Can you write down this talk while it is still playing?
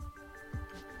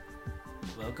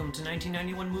Welcome to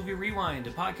 1991 Movie Rewind,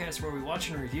 a podcast where we watch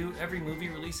and review every movie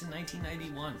released in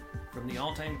 1991, from the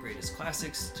all-time greatest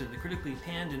classics to the critically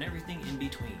panned and everything in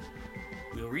between.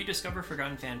 We'll rediscover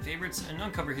forgotten fan favorites and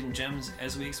uncover hidden gems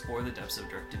as we explore the depths of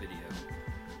direct-to-video.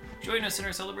 Join us in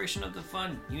our celebration of the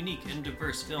fun, unique, and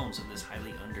diverse films of this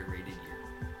highly underrated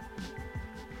year.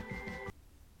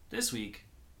 This week,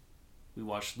 we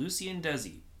watched Lucy and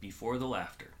Desi, Before the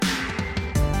Laughter.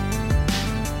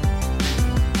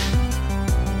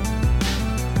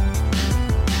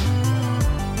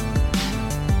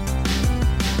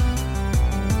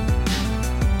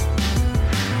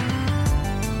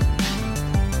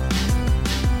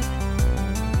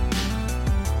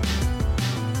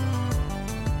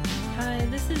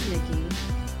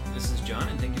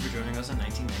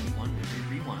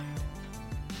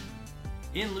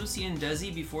 In Lucy and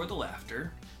Desi Before the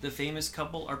Laughter, the famous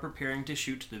couple are preparing to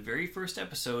shoot the very first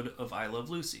episode of I Love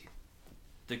Lucy.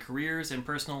 The careers and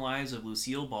personal lives of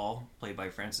Lucille Ball, played by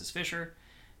Frances Fisher,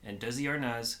 and Desi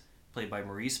Arnaz, played by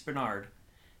Maurice Benard,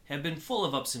 have been full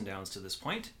of ups and downs to this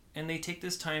point, and they take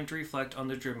this time to reflect on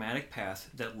the dramatic path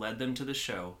that led them to the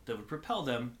show that would propel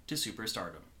them to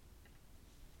superstardom.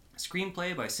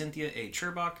 Screenplay by Cynthia A.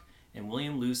 Cherbach and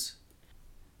William Luce,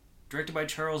 directed by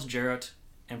Charles Jarrott,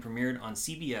 and premiered on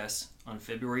CBS on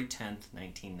February 10th,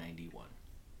 1991.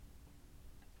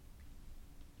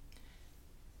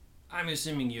 I'm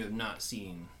assuming you have not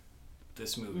seen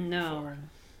this movie before.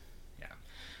 Yeah.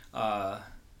 I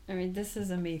mean, this is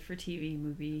a made-for-TV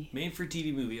movie.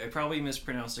 Made-for-TV movie. I probably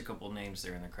mispronounced a couple names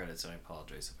there in the credits, and I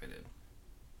apologize if I did.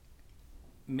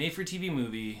 Made-for-TV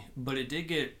movie, but it did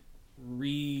get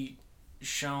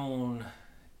re-shown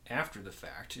after the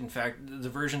fact. In fact, the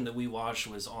version that we watched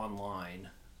was online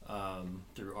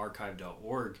through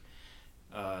archive.org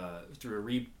through a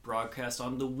rebroadcast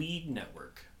on the Weed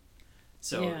Network.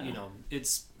 So, yeah.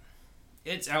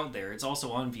 It's out there. It's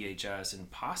also on VHS and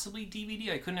possibly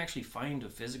DVD. I couldn't actually find a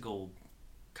physical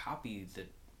copy that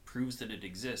proves that it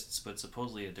exists, but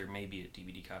supposedly there may be a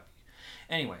DVD copy.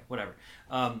 Anyway, whatever.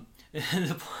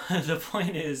 The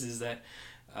point is that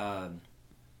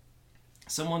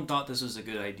someone thought this was a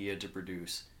good idea to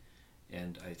produce,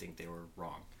 and I think they were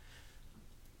wrong.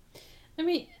 I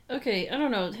mean, okay, I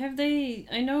don't know.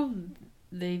 I know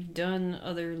they've done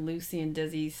other Lucy and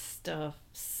Desi stuff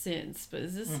since, but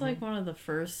is this like one of the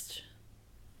first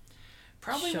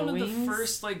Probably showings? One of the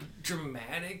first,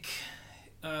 dramatic...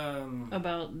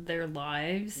 about their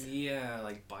lives? Yeah,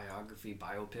 like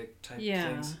biopic type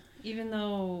things. Even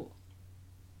though,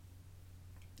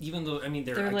 I mean,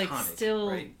 they're iconic, like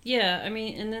still... right? Yeah, I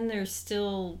mean, and then they're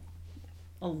still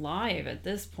alive at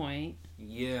this point.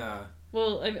 Yeah.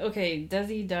 Well, okay,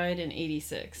 Desi died in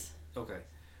 86. Okay.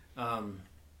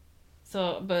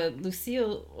 But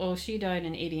Lucille, she died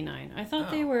in 89. I thought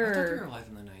they were... I thought they were alive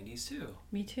in the 90s, too.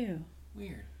 Me too.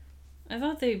 Weird. I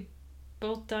thought they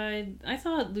both died... I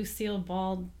thought Lucille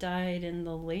Ball died in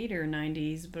the later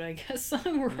 90s, but I guess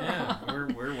I'm wrong. Yeah,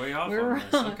 we're way off We're on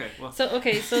this. wrong. Okay, well... So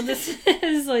this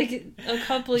is like a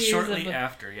couple years... Shortly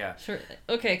after, yeah.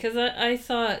 Okay, because I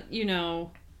thought,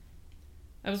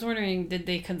 I was wondering, did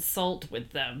they consult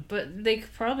with them? But they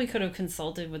probably could have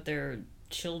consulted with their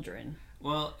children.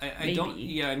 Well, I don't...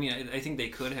 Yeah, I mean, I think they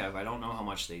could have. I don't know how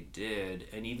much they did.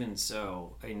 And even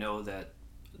so, I know that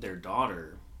their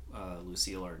daughter,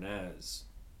 Lucille Arnaz,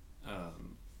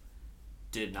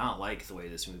 did not like the way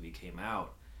this movie came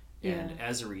out. And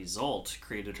as a result,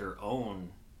 created her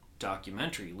own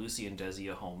documentary, Lucy and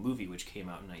Desi, A Home Movie, which came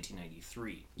out in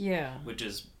 1993. Yeah. Which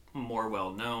is more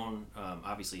well known,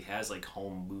 obviously has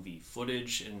home movie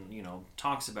footage and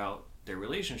talks about their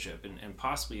relationship and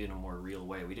possibly in a more real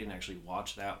way. We didn't actually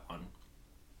watch that one,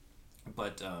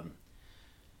 but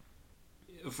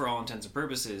for all intents and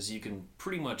purposes, you can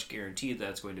pretty much guarantee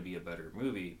that's going to be a better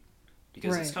movie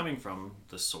because it's coming from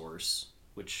the source,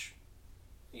 which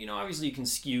obviously you can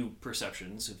skew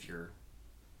perceptions if you're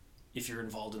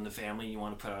involved in the family and you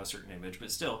want to put out a certain image, but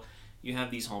still you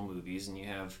have these home movies and you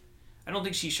have... I don't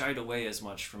think she shied away as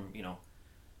much from,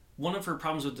 one of her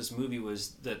problems with this movie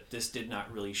was that this did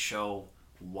not really show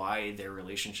why their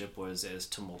relationship was as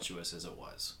tumultuous as it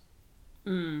was.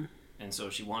 And so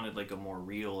she wanted a more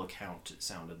real account, it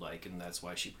sounded like, and that's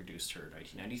why she produced her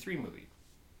 1993 movie.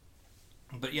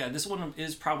 But yeah, this one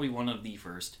is probably one of the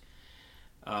first.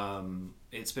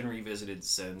 It's been revisited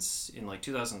since. In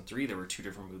 2003, there were two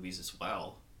different movies as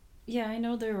well. Yeah, I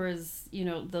know there was,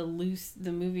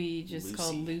 the movie just Lucy.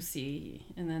 called Lucy,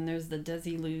 and then there's the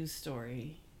Desilu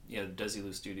story. Yeah,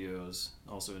 Desilu Studios,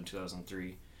 also in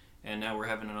 2003. And now we're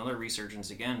having another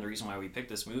resurgence again. The reason why we picked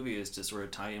this movie is to sort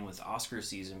of tie in with Oscar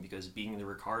season, because Being the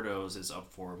Ricardos is up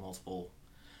for multiple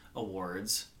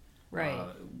awards. Right.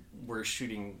 We're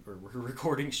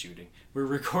recording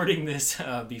this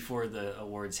before the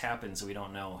awards happen, so we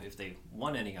don't know if they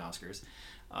won any Oscars.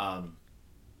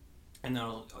 And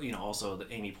then, also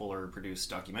the Amy Poehler produced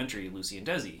documentary Lucy and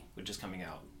Desi, which is coming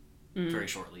out very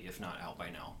shortly, if not out by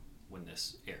now when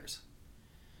this airs.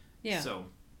 Yeah. So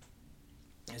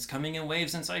it's coming in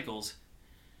waves and cycles.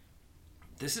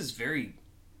 This is very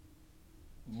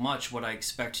much what I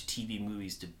expect TV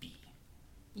movies to be.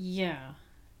 Yeah.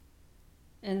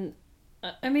 And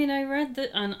I read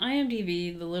that on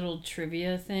IMDb, the little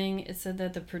trivia thing, it said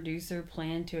that the producer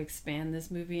planned to expand this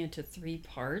movie into 3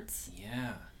 parts.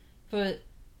 Yeah. But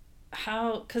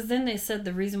how? Because then they said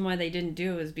the reason why they didn't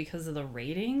do it was because of the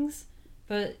ratings.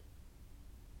 But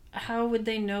how would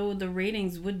they know the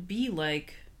ratings would be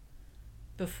like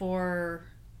before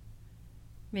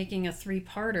making a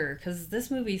 3-parter? Because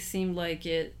this movie seemed like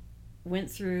it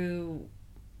went through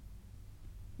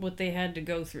what they had to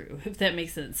go through, if that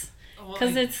makes sense.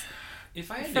 Because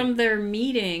from their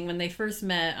meeting when they first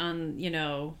met on,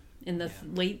 in the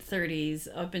late 30s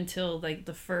up until like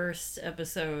the first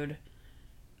episode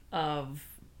of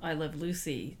I Love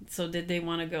Lucy. So did they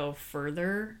want to go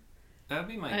further? That would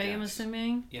be my guess. I am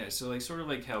assuming. Yeah, so like sort of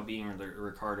like how Being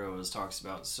Ricardo talks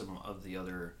about some of the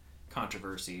other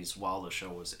controversies while the show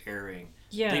was airing.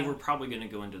 Yeah. They were probably going to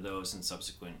go into those in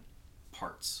subsequent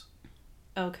parts.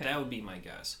 Okay. That would be my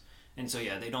guess. And so,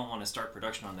 yeah, they don't want to start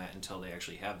production on that until they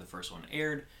actually have the first one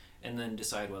aired, and then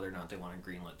decide whether or not they want to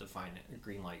greenlight the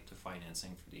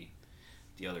financing for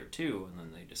the other 2, and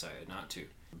then they decided not to.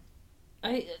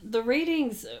 The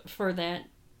ratings for that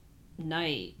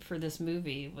night for this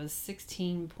movie was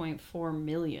 16.4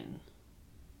 million.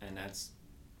 And that's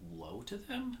low to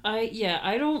them? I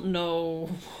don't know.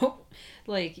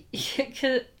 Like,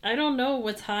 I don't know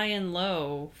what's high and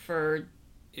low for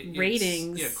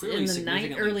ratings in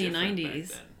the early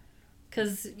 90s.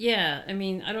 Because,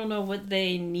 I don't know what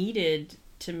they needed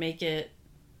to make it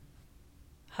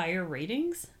higher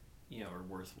ratings. Yeah, or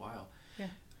worthwhile. Yeah.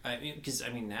 Because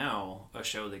now a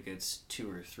show that gets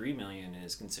 2 or 3 million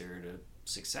is considered a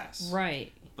success.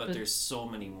 Right. But there's so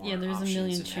many more there's options a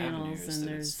million and channels, and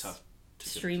there's it's tough to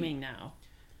streaming compete. now.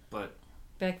 But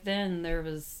back then there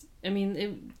was,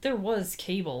 there was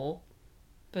cable,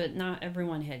 but not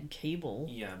everyone had cable.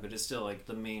 Yeah, but it's still like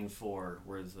the main 4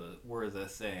 were the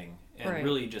thing, and right.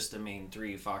 really just the main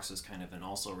 3. Fox was kind of an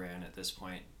also ran at this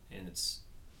point in its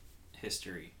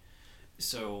history,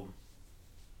 so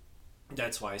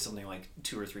that's why something like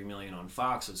 2 or 3 million on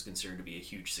Fox was considered to be a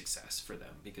huge success for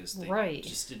them, because they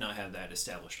just did not have that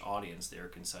established audience. They were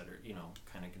considered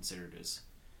as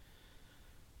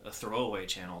a throwaway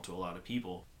channel to a lot of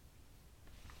people.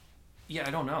 Yeah,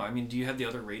 I don't know. Do you have the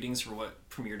other ratings for what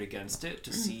premiered against it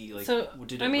to see, like,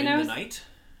 did it win the night?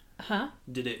 Huh?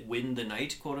 Did it win the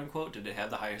night, quote unquote? Did it have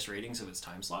the highest ratings of its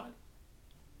time slot?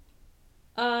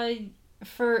 So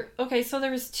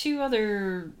there was 2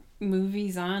 other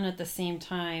movies on at the same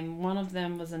time. One of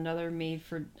them was another made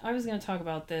for... I was going to talk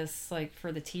about this, like,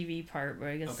 for the TV part, but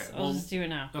I guess I'll just do it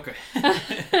now. Okay.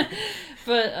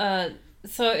 But,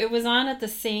 so it was on at the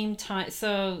same time.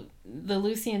 So the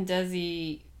Lucy and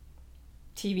Desi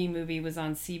TV movie was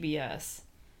on CBS.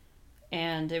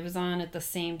 And it was on at the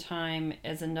same time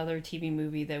as another TV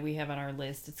movie that we have on our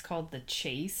list. It's called The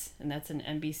Chase, and that's an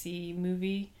NBC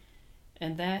movie.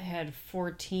 And that had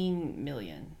 14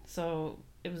 million. So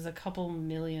it was a couple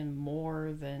million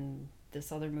more than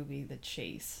this other movie, The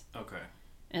Chase. Okay.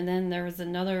 And then there was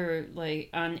another, like,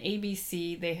 on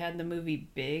ABC, they had the movie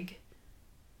Big.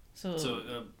 So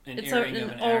an airing of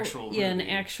an actual movie. Yeah, an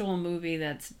actual movie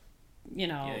that's, a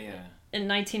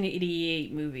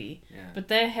 1988 movie. Yeah. But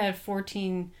that had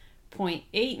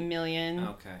 14.8 million.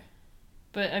 Okay.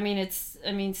 But,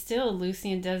 still,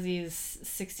 Lucy and Desi is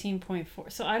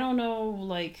 16.4. So I don't know,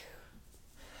 like,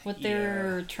 what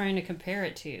they're trying to compare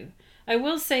it to. I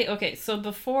will say, okay, so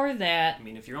before that...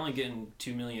 if you're only getting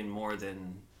 2 million more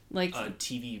than like a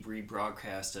TV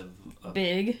rebroadcast of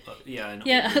Big. An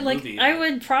like movie, I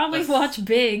would probably watch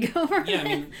Big over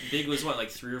that. Big was like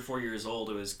 3 or 4 years old.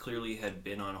 It was clearly had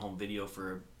been on home video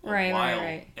for a while,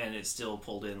 right. And it still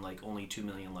pulled in like only 2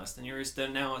 million less than yours.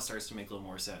 Then now it starts to make a little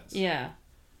more sense. Yeah.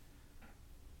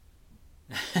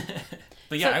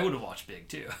 But yeah, I would have watched Big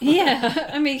too.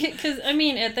 Yeah, because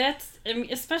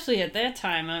especially at that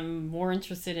time, I'm more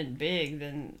interested in Big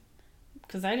than,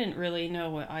 because I didn't really know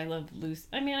what I Love Lucy.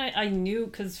 I knew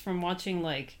because from watching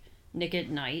like Nick at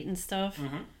Night and stuff.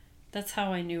 Mm-hmm. That's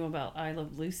how I knew about I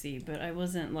Love Lucy, but I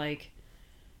wasn't like,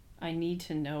 I need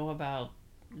to know about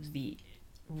the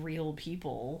real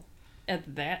people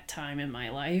at that time in my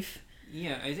life.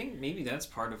 Yeah, I think maybe that's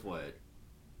part of what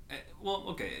Well,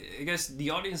 okay, I guess the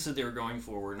audience that they were going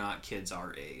for were not kids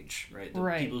our age, right? The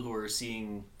Right. people who are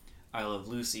seeing I Love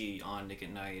Lucy on Nick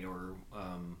at Night or,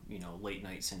 late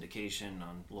night syndication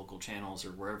on local channels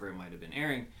or wherever it might have been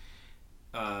airing.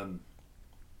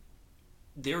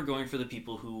 They were going for the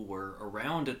people who were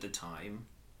around at the time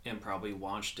and probably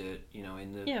watched it,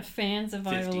 in the Yeah, fans of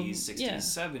 50s, 60s, yeah.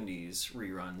 70s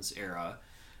reruns era,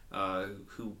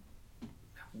 who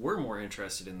were more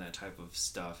interested in that type of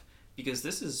stuff because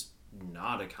this is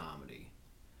not a comedy.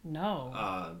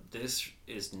 No. This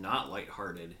is not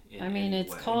lighthearted in I mean, any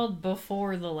it's way. called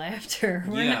Before the Laughter.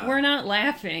 Yeah. We're not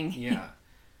laughing. Yeah.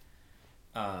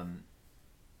 And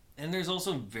there's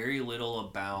also very little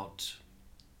about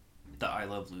the I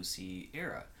Love Lucy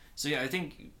era. So yeah, I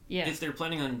think Yeah. if they're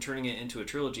planning on turning it into a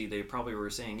trilogy, they probably were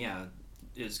saying, yeah,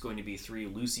 it's going to be 3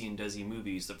 Lucy and Desi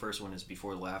movies. The first one is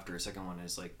Before the Laughter. The second one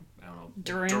is like, I don't know,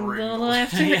 During the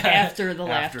laughter? Yeah, After the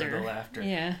laughter. After the laughter.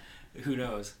 Yeah. Who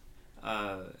knows?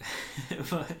 But,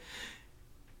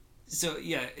 so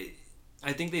yeah,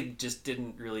 I think they just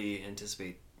didn't really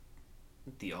anticipate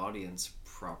the audience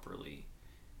properly.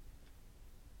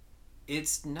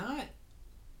 It's not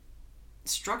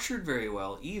structured very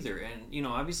well either, and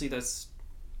obviously that's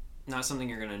not something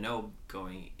you're going to know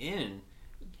going in,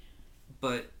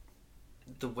 but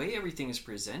the way everything is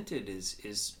presented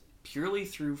is purely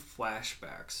through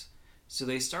flashbacks. So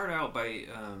they start out by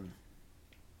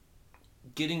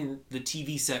getting the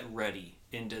TV set ready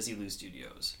in Desilu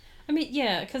Studios. I mean,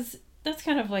 yeah, because that's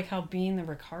kind of like how Being the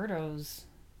Ricardos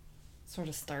sort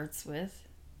of starts with.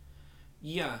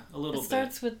 Yeah, a little It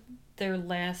starts with their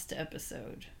last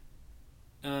episode.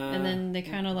 bit. And then they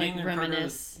kind of like Being the Ricardos-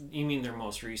 reminisce. You mean their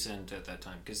most recent at that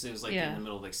time? Because it was like Yeah. in the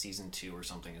middle of like season 2 or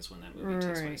something is when that movie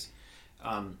takes Right. place.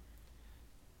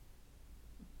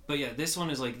 But yeah, this one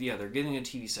is like, yeah, they're getting a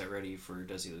TV set ready for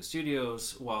Desilu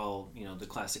Studios while, the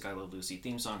classic I Love Lucy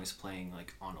theme song is playing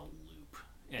like on a loop.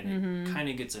 And it kind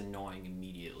of gets annoying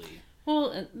immediately.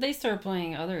 Well, they start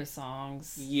playing other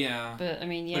songs. Yeah. But, I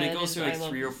mean, yeah. But it goes is through like I Love-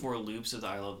 3 or 4 loops of the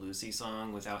I Love Lucy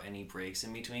song without any breaks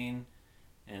in between.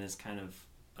 And it's kind of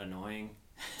annoying.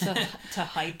 to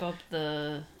hype up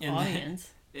the And- audience.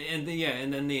 And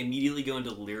then they immediately go into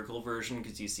the lyrical version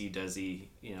because you see Desi,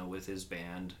 with his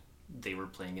band. They were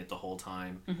playing it the whole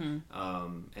time. And,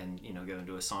 go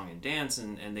into a song and dance,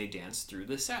 and they dance through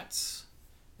the sets.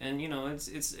 And,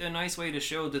 it's a nice way to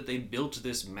show that they built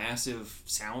this massive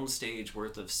soundstage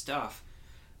worth of stuff.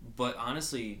 But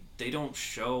honestly, they don't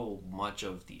show much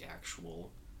of the actual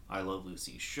I Love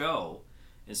Lucy show.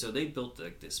 And so they built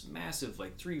like this massive,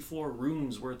 like 3-4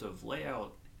 rooms worth of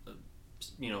layout,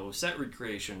 set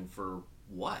recreation for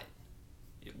what?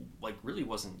 It like really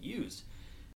wasn't used.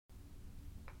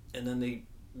 And then they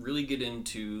really get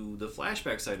into the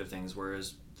flashback side of things,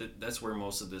 whereas that's where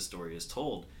most of this story is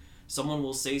told. Someone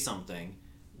will say something,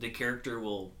 the character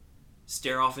will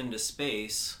stare off into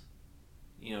space,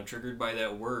 triggered by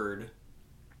that word.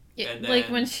 Yeah, And like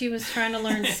then- when she was trying to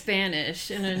learn Spanish,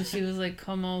 and then she was like,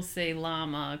 "Como se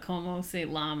llama? Como se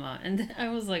llama?" And then I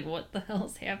was like, "What the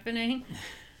hell's happening?"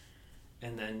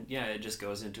 And then, yeah, it just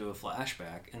goes into a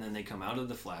flashback, and then they come out of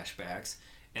the flashbacks,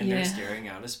 and they're Yeah. staring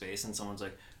out of space, and someone's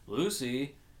like,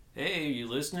 Lucy, hey, you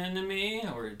listening to me?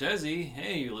 Or Desi,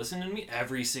 hey, you listening to me?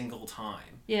 Every single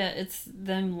time. Yeah, it's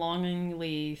them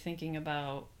longingly thinking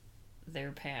about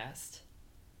their past.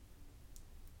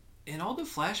 And all the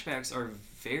flashbacks are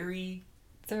very...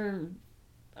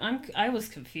 I was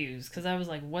confused because I was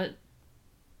like, what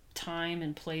time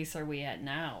and place are we at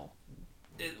now?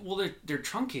 Well, they're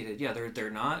truncated. Yeah, they're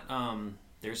not...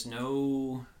 there's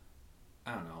no...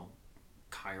 I don't know...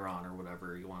 Chiron or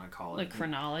whatever you want to call it. Like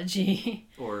chronology.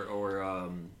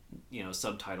 Or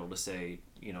subtitle to say,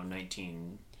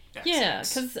 19... Yeah,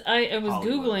 because I was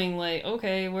Hollywood. Googling, like,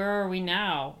 okay, where are we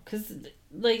now? Because,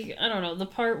 like, I don't know, the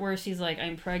part where she's like,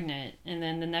 I'm pregnant, and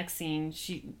then the next scene,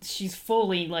 she's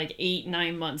fully, like,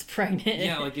 8-9 months pregnant.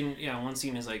 Yeah, like one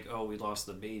scene is like, oh, we lost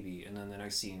the baby, and then the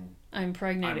next scene, I'm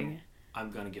pregnant.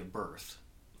 I'm gonna give birth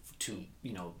to,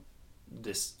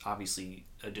 this obviously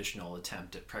additional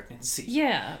attempt at pregnancy.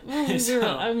 Yeah. Well,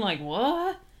 So- I'm like,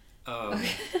 what? Um,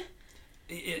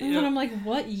 And then I'm like,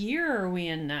 what year are we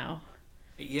in now?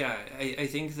 yeah, I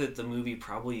think that the movie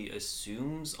probably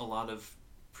assumes a lot of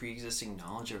pre-existing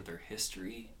knowledge of their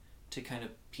history to kind of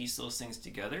piece those things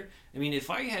together. I mean, if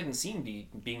I hadn't seen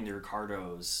Being the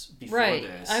Ricardos before Right.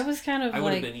 this, I was kind of I would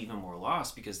like... have been even more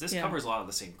lost because this Yeah. covers a lot of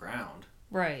the same ground,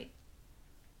 Right.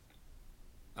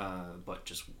 but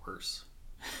just worse.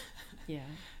 Yeah.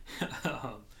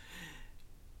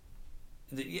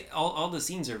 All the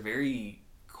scenes are very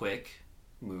quick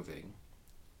moving.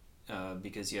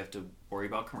 because you have to worry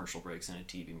about commercial breaks in a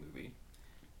TV movie.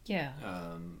 Yeah.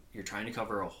 You're trying to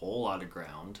cover a whole lot of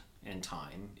ground and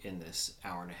time in this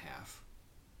hour and a half.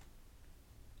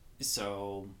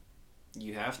 So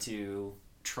you have to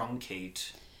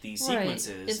truncate these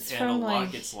sequences, and a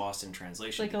lot gets lost in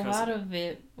translation. Like, a lot of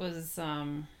it was, I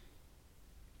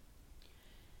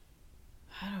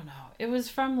don't know. It was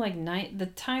from, like, the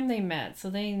time they met. So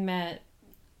they met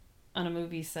on a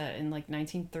movie set in, like,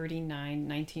 1939,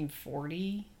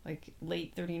 1940. Like,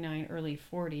 late 39, early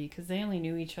 40. Because they only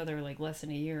knew each other, like, less than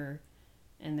a year.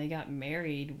 And they got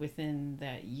married within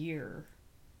that year.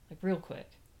 Like, real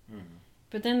quick. Mm-hmm.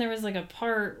 But then there was, like, a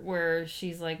part where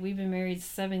she's like, we've been married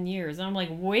 7 years. And I'm like,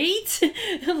 wait?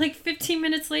 Like, 15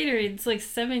 minutes later, it's like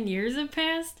 7 years have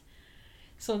passed?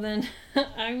 So then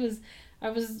I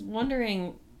was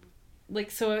wondering, like,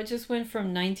 so it just went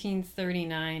from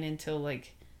 1939 until,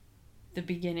 like, the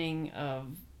beginning of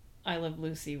I Love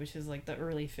Lucy, which is, like, the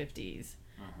early 50s.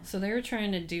 So they were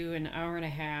trying to do an hour and a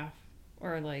half,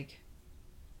 or, like,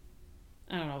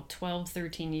 I don't know, 12,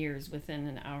 13 years within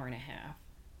an hour and a half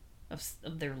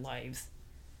of their lives.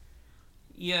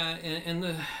 Yeah, and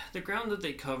the ground that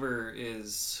they cover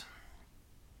is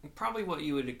probably what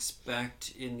you would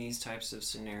expect in these types of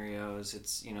scenarios.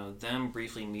 It's, you know, them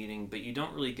briefly meeting, but you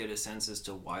don't really get a sense as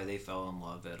to why they fell in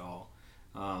love at all.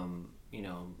 You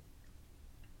know,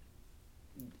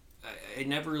 I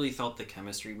never really felt the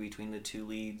chemistry between the two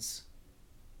leads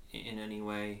in any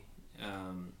way.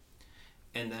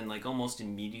 And then, like, almost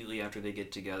immediately after they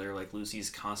get together, like, Lucy's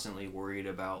constantly worried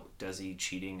about Desi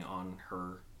cheating on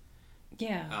her.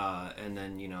 Yeah. And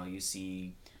then, you know, you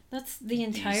see... That's the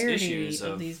entirety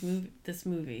of this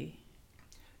movie.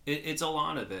 It's a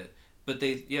lot of it. But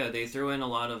they throw in a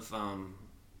lot of...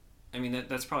 I mean,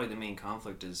 that's probably the main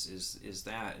conflict is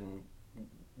that. And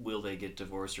will they get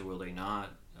divorced or will they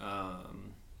not?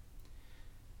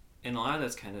 And a lot of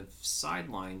that's kind of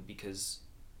sidelined because...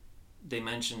 They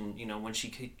mention, you know, when she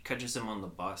catches him on the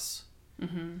bus,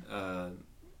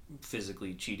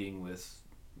 physically cheating with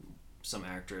some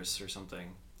actress or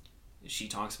something, she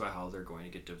talks about how they're going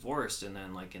to get divorced, and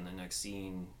then, like, in the next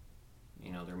scene,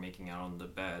 you know, they're making out on the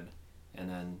bed, and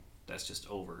then that's just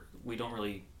over. We don't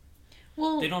really...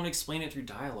 Well, they don't explain it through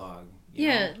dialogue.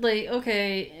 Yeah, like,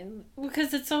 okay,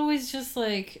 because it's always just,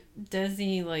 like,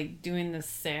 Desi, like, doing this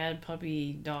sad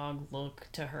puppy dog look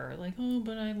to her, like, oh,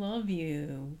 but I love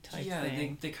you, type thing.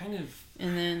 Yeah, they kind of...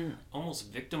 And then... almost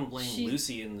victim blame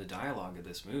Lucy in the dialogue of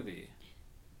this movie.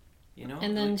 You know?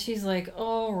 And then she's like,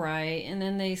 all right, and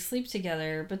then they sleep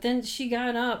together, but then she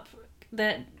got up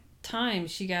to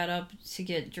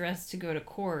get dressed to go to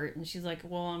court, and she's like,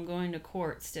 well, I'm going to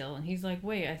court still, and he's like,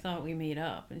 wait, I thought we made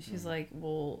up, and she's like,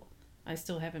 well, I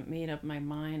still haven't made up my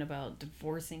mind about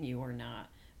divorcing you or not,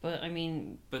 but I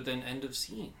mean... But then end of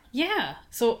scene. Yeah,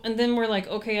 so, and then we're like,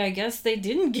 okay, I guess they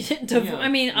didn't get divorced. Yeah. I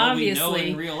mean, well, obviously... we know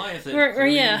in real life that it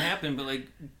didn't happen, but, like,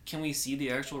 can we see the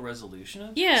actual resolution of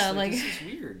this? Yeah, this is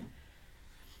weird.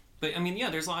 But, I mean, yeah,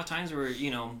 there's a lot of times where,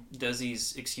 you know,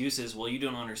 Desi's excuse is, well, you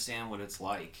don't understand what it's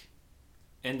like.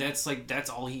 And that's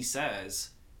all he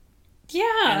says.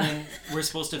 Yeah. And then we're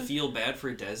supposed to feel bad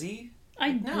for Desi?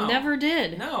 I never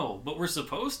did. No, but we're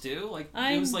supposed to. Like,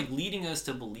 it was, like, leading us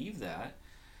to believe that.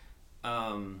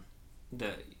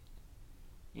 That,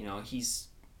 you know, he's,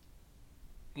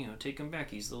 you know, take him back.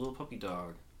 He's the little puppy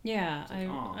dog. Yeah, like,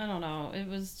 I don't know. It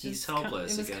was just... He's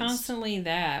helpless. It was constantly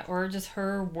that. Or just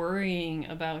her worrying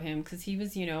about him. Because he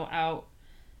was, you know, out...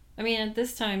 I mean, at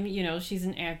this time, you know, she's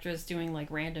an actress doing,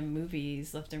 like, random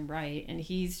movies left and right, and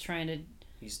he's trying to...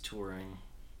 He's touring.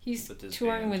 He's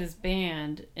touring with his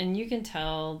band, and you can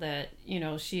tell that, you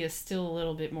know, she is still a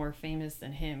little bit more famous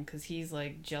than him, because he's,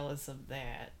 like, jealous of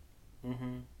that.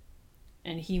 Mm-hmm.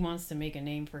 And he wants to make a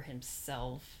name for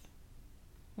himself,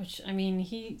 which, I mean,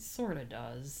 he sort of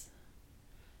does.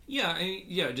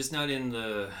 Yeah, just not in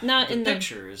the pictures. Not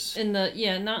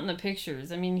in the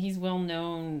pictures. I mean, he's well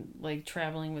known, like,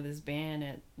 traveling with his band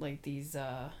at, like, these,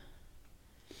 I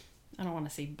don't want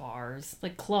to say bars,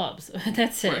 like clubs.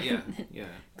 That's it. Right, yeah.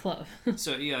 Club.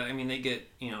 So, yeah, I mean, they get,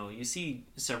 you know, you see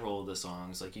several of the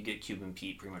songs, like, you get Cuban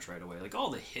Pete pretty much right away. Like, all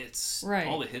the hits, right.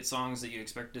 All the hit songs that you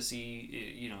expect to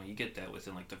see, you know, you get that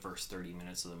within, like, the first 30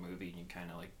 minutes of the movie, and you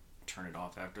kind of, like, turn it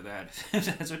off after that if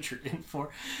that's what you're in for.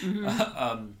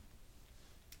 Mm-hmm.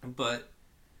 But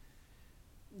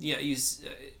yeah,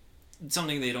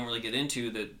 something they don't really get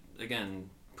into that, again,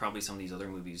 probably some of these other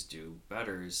movies do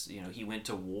better is, you know, he went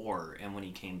to war, and when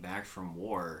he came back from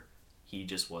war, he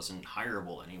just wasn't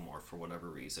hireable anymore for whatever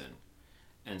reason,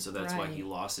 and so that's why he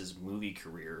lost his movie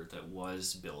career that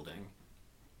was building.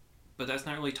 but that's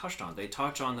not really touched on. They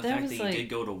touch on the That fact was that he like, did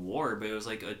go to war, but it was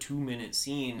like a 2-minute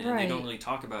scene, and they don't right. really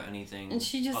talk about anything And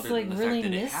she just other like than the really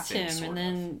fact that it missed happened, him, sort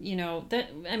and of.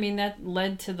 then that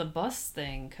led to the bus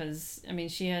thing, because I mean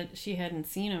she hadn't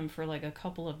seen him for like a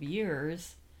couple of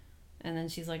years, and then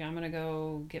she's like, I'm gonna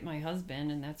go get my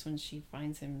husband, and that's when she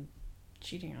finds him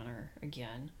cheating on her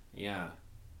again. Yeah.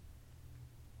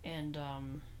 And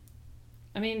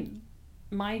I mean,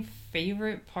 my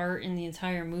favorite part in the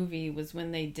entire movie was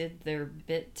when they did their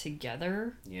bit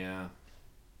together. Yeah.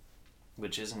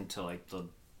 Which isn't until like the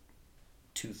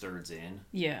 2/3 in.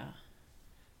 Yeah.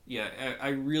 Yeah, I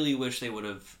really wish they would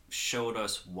have showed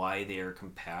us why they are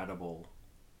compatible.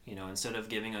 You know, instead of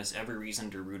giving us every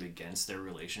reason to root against their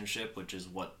relationship, which is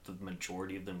what the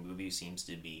majority of the movie seems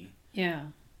to be. Yeah.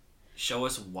 Show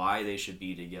us why they should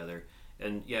be together.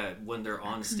 And yeah, when they're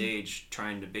on stage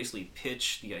trying to basically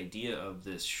pitch the idea of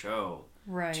this show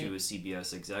Right. to a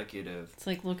CBS executive. It's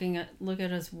like look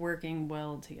at us working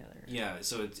well together. Yeah,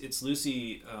 so it's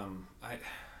Lucy.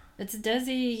 It's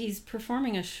Desi. He's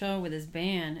performing a show with his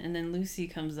band, and then Lucy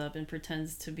comes up and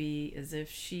pretends to be as if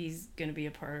she's gonna be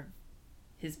a part of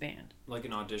his band. Like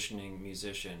an auditioning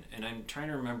musician. And I'm trying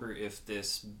to remember if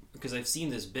this, because I've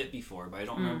seen this bit before, but I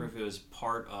don't remember if it was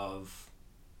part of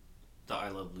the I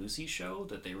Love Lucy show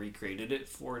that they recreated it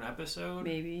for an episode.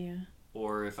 Maybe. Yeah.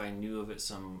 Or if I knew of it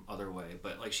some other way.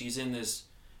 But like she's in this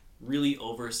really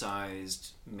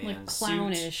oversized man Like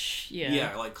clownish. suit. Yeah.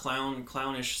 Yeah, like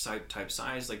clownish type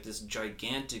size, like this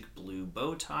gigantic blue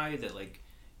bow tie that like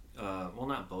well,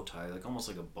 not bow tie, like almost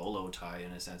like a bolo tie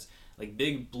in a sense. Like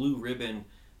big blue ribbon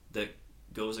that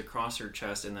goes across her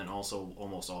chest and then also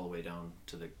almost all the way down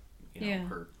to the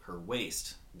her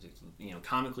waist. You know,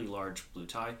 comically large blue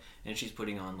tie, and she's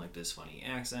putting on like this funny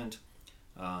accent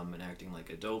and acting like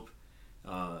a dope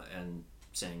and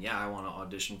saying, yeah, I want to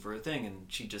audition for a thing, and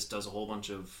she just does a whole bunch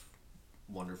of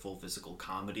wonderful physical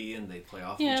comedy, and they play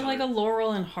off each other. Yeah, like a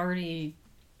Laurel and Hardy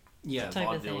type of thing.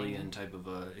 Vaudevillian type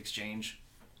of exchange.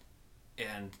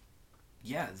 And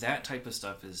yeah, that type of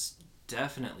stuff is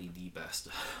definitely the best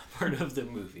part of the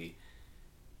movie.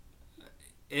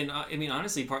 And I mean,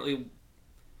 honestly, partly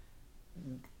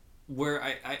where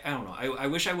I don't know. I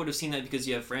wish I would have seen that, because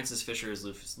you have Frances Fisher as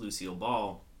Lucille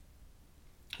Ball,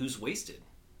 who's wasted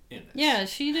in this. Yeah,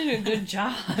 she did a good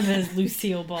job as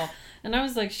Lucille Ball. And I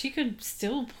was like, she could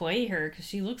still play her because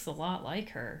she looks a lot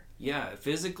like her. Yeah,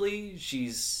 physically,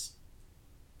 she's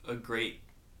a great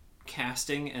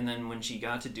casting. And then when she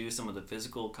got to do some of the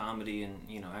physical comedy and,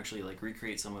 you know, actually like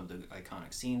recreate some of the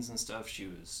iconic scenes and stuff, she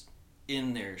was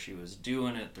in there. She was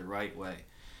doing it the right way.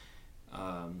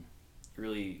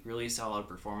 Really, really solid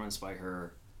performance by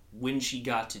her when she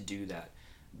got to do that.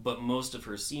 But most of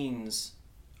her scenes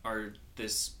are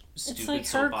this stupid like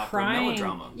soap opera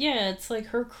melodrama. Yeah, it's like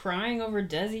her crying over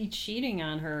Desi cheating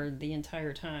on her the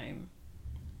entire time.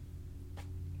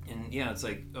 And yeah, it's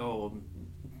like, oh,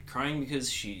 crying because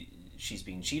she's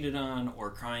being cheated on, or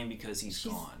crying because she's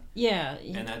gone. Yeah.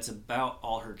 And that's about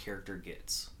all her character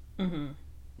gets. Mm-hmm.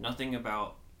 Nothing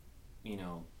about, you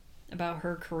know... about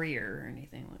her career or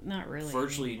anything. Not really.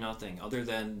 Virtually nothing, other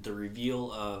than the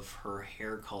reveal of her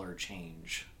hair color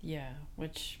change. Yeah,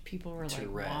 which people were like,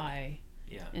 red. Why?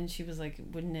 Yeah. And she was like,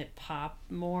 wouldn't it pop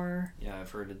more? Yeah,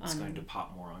 I've heard it's going to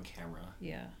pop more on camera.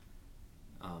 Yeah.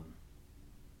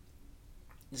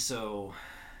 So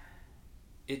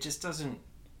it just doesn't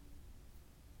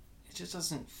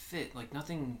fit. Like,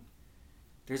 nothing,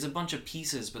 there's a bunch of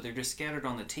pieces, but they're just scattered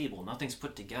on the table. Nothing's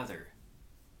put together.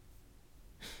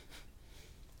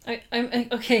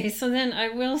 Okay, so then I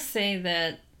will say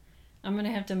that I'm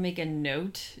gonna have to make a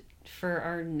note for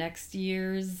our next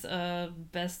year's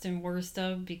best and worst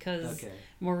of, because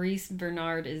Maurice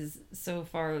Bernard is so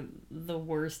far the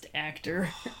worst actor.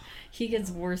 He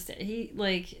gets worse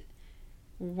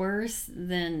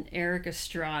than Eric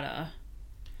Estrada.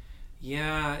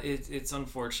 Yeah, it's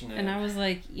unfortunate. And I was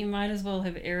like, you might as well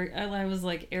have Eric. I was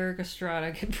like, Eric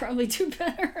Estrada could probably do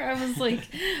better. I was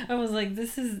like,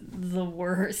 this is the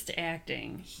worst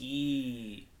acting.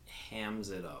 He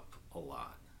hams it up a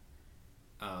lot.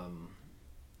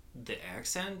 The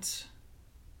accent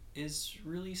is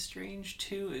really strange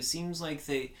too. It seems like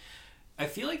I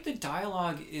feel like the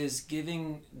dialogue is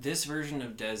giving this version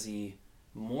of Desi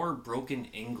more broken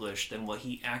English than what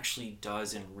he actually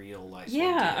does in real life.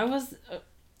 Yeah, I was...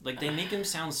 like, they make him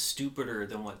sound stupider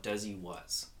than what Desi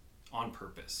was, on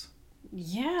purpose.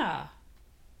 Yeah.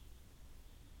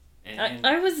 And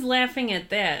I was laughing at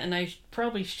that, and I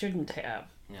probably shouldn't have.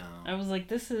 No. I was like,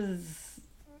 this is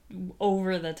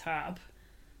over the top.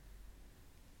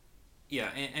 Yeah,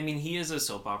 I mean, he is a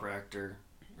soap opera actor,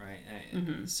 right?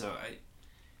 Mm-hmm. So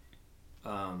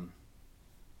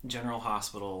General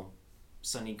Hospital.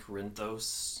 Sonny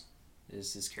Corinthos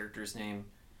is his character's name.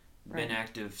 Right. Been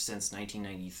active since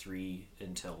 1993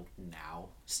 until now.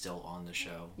 Still on the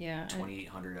show. Yeah.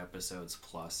 2,800 episodes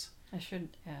plus. I should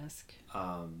ask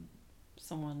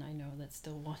someone I know that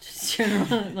still watches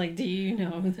General. Like, do you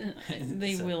know?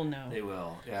 They will know. They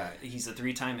will. Yeah. He's a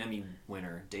 3-time Emmy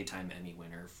winner, daytime Emmy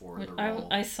winner for the role.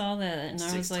 I saw that and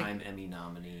I was like... 6-time Emmy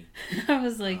nominee. I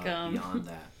was like... beyond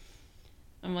that.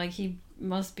 I'm like, he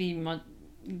must be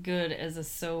good as a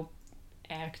soap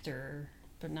actor,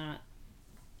 but not...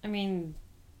 I mean,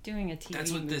 doing a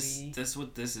TV movie... That's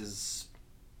what this is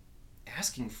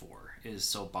asking for, is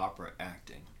soap opera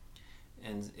acting.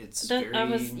 And it's very I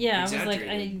was like, I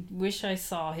exaggerated. wish I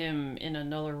saw him in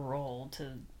another role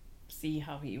to see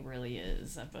how he really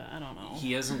is, but I don't know.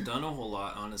 He hasn't done a whole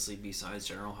lot, honestly, besides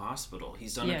General Hospital.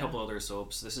 He's done a couple other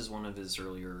soaps. This is one of his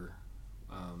earlier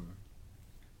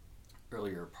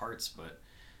parts, but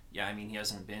yeah, I mean, he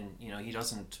hasn't been, he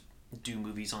doesn't do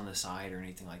movies on the side or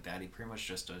anything like that. He pretty much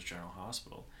just does General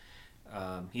Hospital.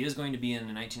 He is going to be in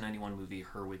the 1991 movie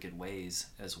Her Wicked Ways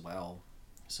as well,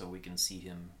 so we can see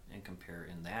him and compare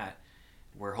in that,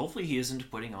 where hopefully he isn't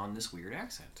putting on this weird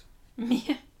accent.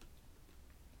 Yeah.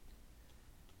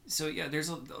 So yeah, there's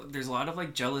a lot of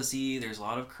like jealousy, there's a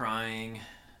lot of crying,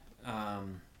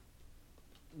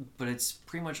 but it's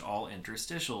pretty much all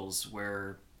interstitials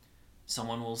where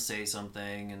someone will say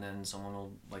something and then someone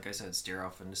will, like I said, stare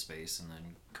off into space and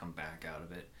then come back out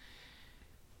of it.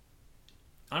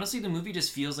 Honestly, the movie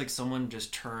just feels like someone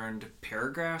just turned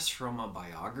paragraphs from a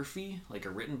biography, like a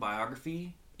written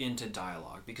biography, into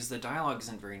dialogue, because the dialogue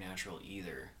isn't very natural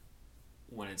either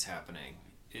when it's happening.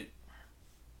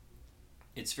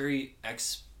 It's very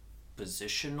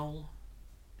expositional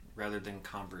rather than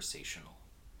conversational.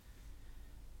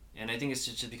 And I think it's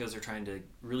just because they're trying to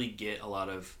really get a lot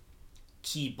of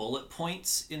key bullet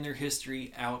points in their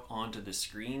history out onto the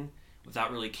screen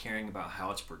without really caring about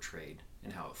how it's portrayed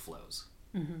and how it flows.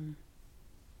 Mm-hmm.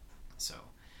 So,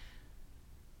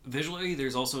 visually,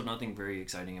 there's also nothing very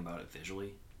exciting about it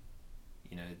visually.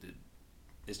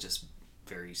 It's just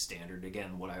very standard.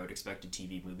 Again, what I would expect a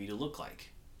TV movie to look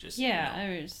like. Just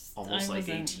almost like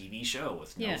a TV show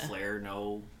with no flair,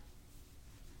 no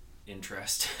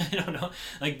interest. I don't know.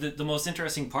 Like the most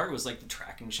interesting part was like the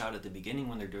tracking shot at the beginning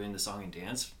when they're doing the song and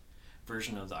dance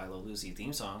version of the I Love Lucy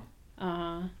theme song.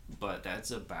 But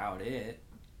that's about it.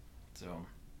 So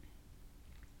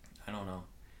I don't know.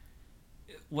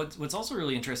 What's also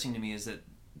really interesting to me is that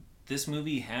this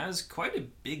movie has quite a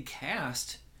big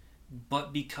cast,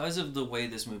 but because of the way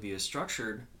this movie is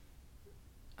structured,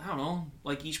 I don't know,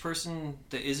 like each person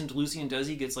that isn't Lucy and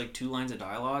Desi gets like 2 lines of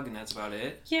dialogue and that's about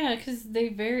it. Yeah, because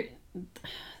they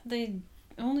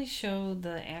only show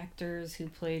the actors who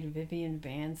played Vivian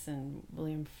Vance and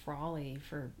William Frawley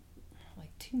for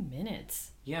like 2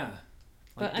 minutes. Yeah.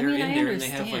 Like, but they're in there and they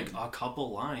have like a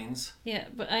couple lines. Yeah,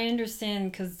 but I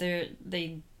understand because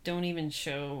they don't even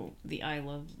show the I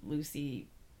Love Lucy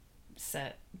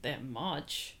set that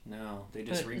much. No, they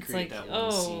just recreate it's like, that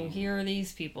one scene. Oh, here are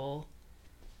these people.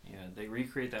 Yeah, they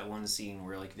recreate that one scene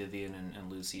where like Vivian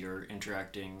and Lucy are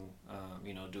interacting,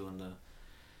 doing the...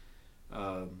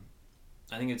 I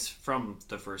think it's from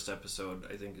the first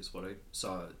episode, I think is what I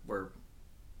saw, where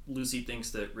Lucy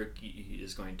thinks that Ricky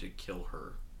is going to kill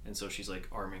her. And so she's like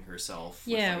arming herself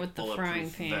with the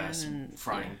frying pan vest, and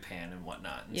pan and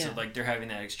whatnot. And so like they're having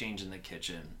that exchange in the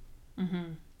kitchen.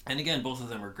 Mm-hmm. And again, both of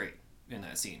them are great in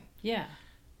that scene. Yeah.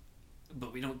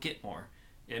 But we don't get more.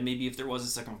 And maybe if there was a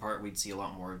second part, we'd see a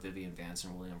lot more of Vivian Vance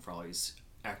and William Frawley's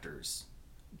actors.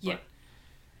 Yeah. But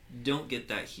don't get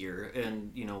that here.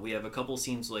 And, we have a couple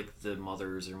scenes like the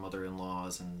mothers or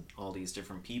mother-in-laws and all these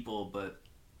different people, but,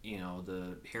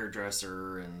 the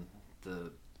hairdresser and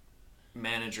the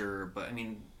manager, but, I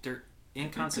mean, they're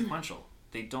inconsequential.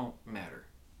 They don't matter.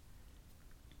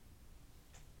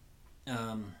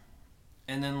 And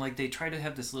then, like, they try to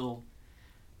have this little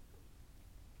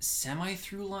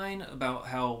semi-through line about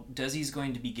how Desi's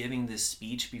going to be giving this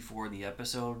speech before the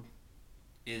episode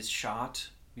is shot,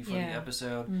 before the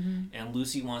episode, and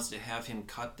Lucy wants to have him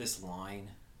cut this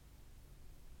line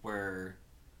where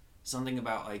something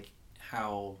about, like,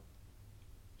 how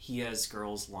he has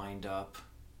girls lined up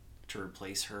to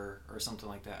replace her or something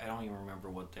like that. I don't even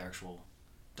remember what the actual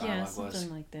dialogue was.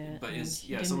 Something like that. But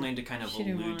something to kind of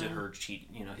allude to her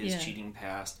cheating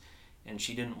past, and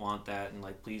she didn't want that, and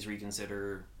like, please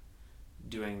reconsider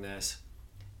doing this.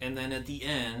 And then at the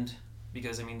end,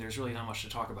 because I mean there's really not much to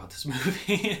talk about this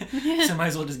movie, so might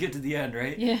as well just get to the end,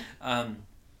 right? Yeah.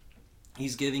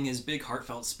 He's giving his big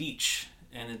heartfelt speech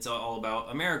and it's all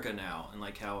about America now, and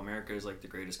like how America is like the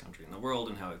greatest country in the world,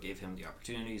 and how it gave him the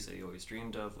opportunities that he always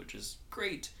dreamed of, which is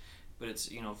great, but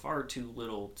it's, you know, far too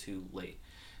little, too late.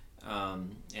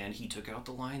 And he took out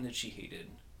the line that she hated,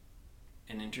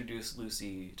 and introduced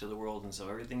Lucy to the world, and so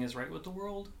everything is right with the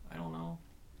world. I don't know.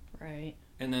 Right.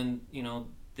 And then, you know,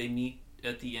 they meet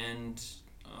at the end.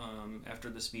 After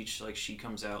the speech, like, she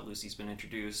comes out, Lucy's been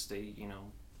introduced, they, you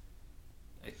know,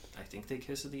 I think they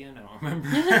kiss at the end, I don't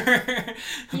remember.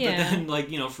 But then,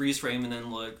 like, you know, freeze frame, and then,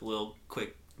 like, a little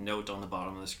quick note on the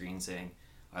bottom of the screen saying,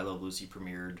 I Love Lucy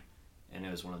premiered, and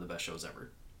it was one of the best shows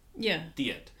ever. Yeah.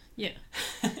 The end. Yeah.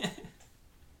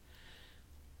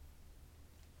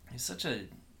 It's such a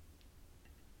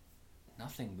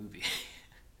nothing movie.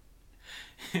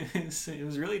 It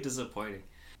was really disappointing.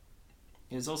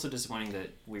 It was also disappointing that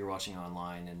we were watching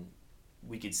online and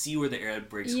we could see where the ad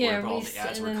breaks were, but all the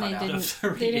ads were cut out of the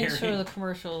They didn't show the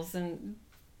commercials, and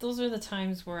those are the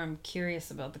times where I'm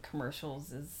curious about the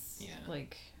commercials.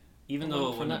 Like, even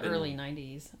though it from the early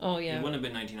 '90s. Oh yeah, it wouldn't have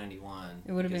been 1991.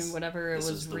 It would have been whatever it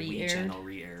was re-aired. The Wii Channel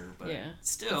re-air, but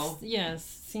still,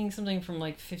 seeing something from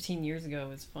like 15 years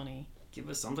ago is funny. Give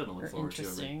us something to look forward to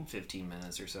every 15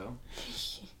 minutes or so.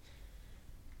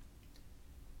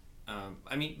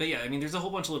 There's a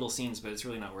whole bunch of little scenes, but it's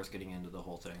really not worth getting into the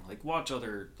whole thing. Like, watch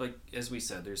other, like, as we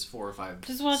said, there's 4 or 5,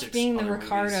 just watch 6 Being the other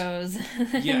Ricardos.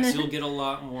 Yes, you'll get a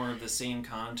lot more of the same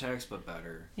context, but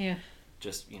better. Yeah.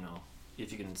 Just, you know,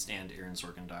 if you can stand Aaron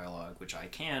Sorkin dialogue, which I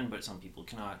can, but some people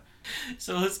cannot.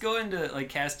 So let's go into, like,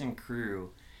 cast and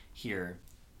crew here.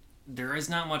 There is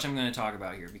not much I'm going to talk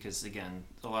about here because, again,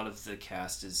 a lot of the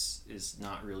cast is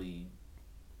not really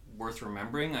worth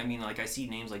remembering. I mean, like, I see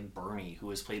names like Bernie, who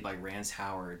was played by Rance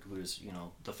Howard, who is, you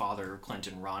know, the father of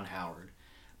Clinton, Ron Howard.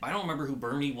 But I don't remember who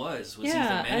Bernie was. Was he the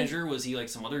manager? Was he, like,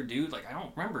 some other dude? Like, I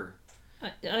don't remember.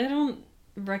 I don't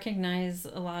recognize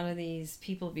a lot of these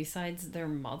people besides their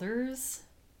mothers.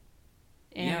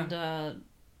 And,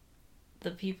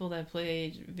 the people that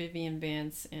played Vivian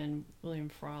Vance and William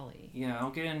Frawley. Yeah,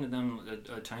 I'll get into them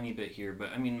a tiny bit here, but,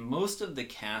 I mean, most of the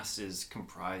cast is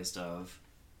comprised of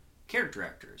character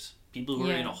actors, people who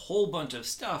are in a whole bunch of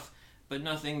stuff, but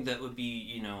nothing that would be,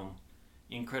 you know,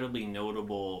 incredibly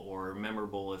notable or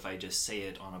memorable if I just say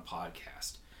it on a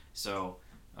podcast. So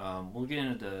we'll get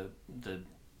into the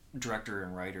director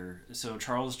and writer. So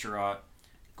Charles Jarrott,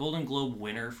 Golden Globe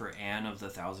winner for Anne of the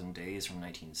Thousand Days from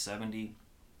 1970.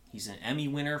 He's an Emmy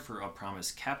winner for A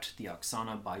Promise Kept, the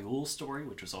Oksana Bayul story,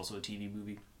 which was also a TV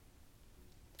movie.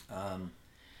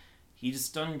 He's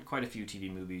done quite a few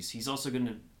TV movies. He's also going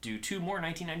to do 2 more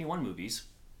 1991 movies,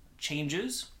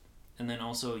 Changes, and then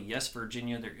also Yes,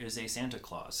 Virginia, There Is a Santa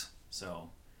Claus. So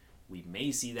we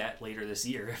may see that later this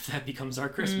year if that becomes our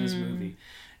Christmas movie.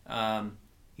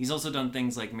 He's also done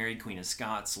things like Mary Queen of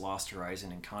Scots, Lost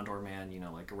Horizon, and Condor Man, you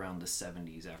know, like around the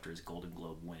 70s after his Golden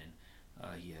Globe win.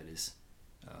 He had his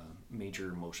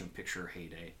major motion picture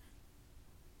heyday.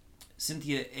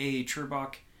 Cynthia A.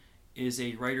 Cherbock is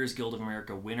a Writers Guild of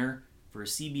America winner for a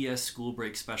CBS School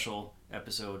Break special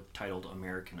episode titled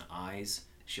American Eyes.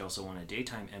 She also won a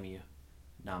Daytime Emmy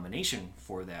nomination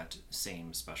for that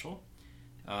same special.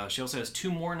 She also has 2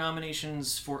 more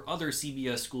nominations for other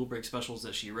CBS School Break specials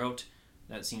that she wrote.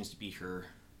 That seems to be her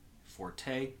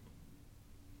forte.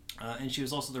 And she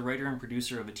was also the writer and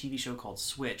producer of a TV show called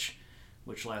Switch,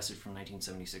 which lasted from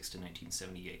 1976 to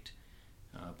 1978,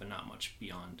 but not much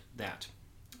beyond that.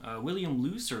 William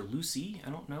Luce, or Lucy, I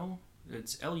don't know.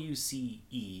 It's Luce.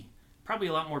 Probably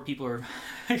a lot more people are...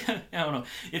 I don't know.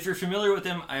 If you're familiar with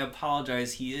him, I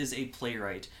apologize. He is a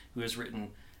playwright who has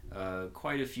written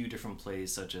quite a few different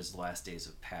plays, such as The Last Days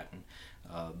of Patton,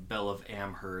 Belle of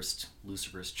Amherst,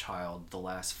 Lucifer's Child, The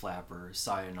Last Flapper,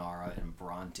 Sayonara, and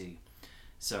Bronte.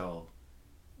 So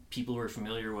people who are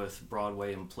familiar with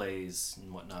Broadway and plays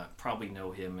and whatnot probably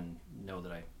know him and know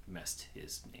that I messed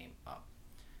his name up.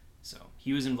 So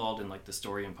he was involved in, like, the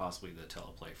story and possibly the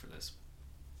teleplay for this.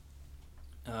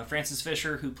 Frances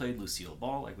Fisher, who played Lucille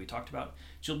Ball, like we talked about.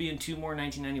 She'll be in 2 more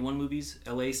 1991 movies,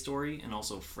 L.A. Story and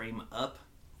also Frame Up.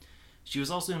 She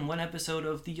was also in 1 episode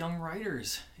of The Young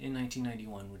Riders in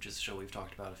 1991, which is a show we've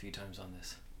talked about a few times on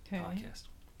this podcast.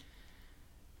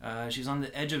 She was on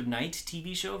the Edge of Night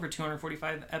TV show for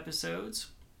 245 episodes.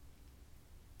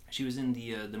 She was in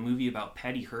the movie about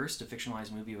Patty Hearst, a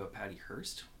fictionalized movie about Patty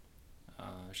Hearst.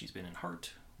 She's been in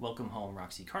Heart, Welcome Home,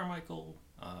 Roxy Carmichael,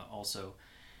 also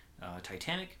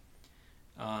Titanic.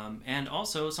 And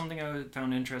also, something I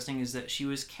found interesting is that she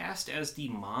was cast as the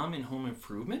mom in Home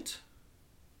Improvement,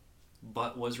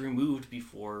 but was removed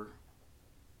before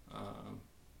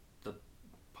the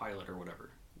pilot or whatever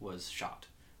was shot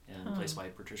and replaced by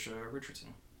Patricia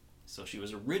Richardson. So she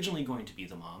was originally going to be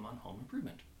the mom on Home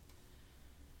Improvement.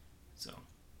 So,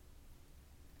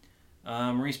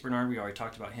 Maurice Bernard, we already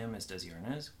talked about him as Desi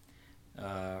Arnaz.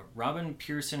 Robin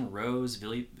Pearson Rose,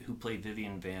 who played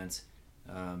Vivian Vance.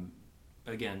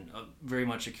 Again, very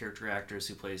much a character actress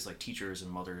who plays like teachers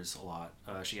and mothers a lot.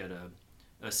 She had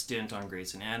a stint on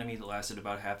Grey's Anatomy that lasted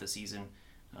about half a season.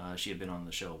 She had been on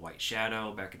the show White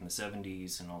Shadow back in the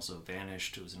 70s, and also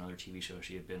Vanished. It was another TV show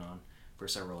she had been on for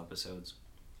several episodes.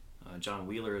 John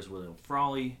Wheeler as William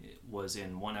Frawley was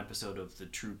in one episode of the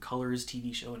True Colors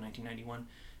TV show in 1991,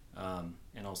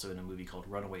 and also in a movie called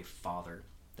Runaway Father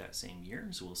that same year,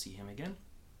 so we'll see him again.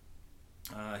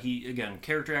 He, again,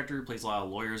 character actor, plays a lot of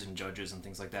lawyers and judges and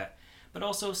things like that, but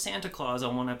also Santa Claus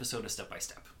on one episode of Step by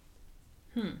Step.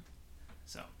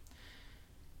 So,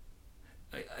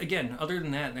 again, other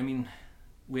than that, I mean,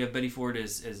 we have Betty Ford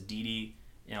as Dee Dee,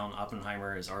 Alan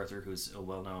Oppenheimer as Arthur, who's a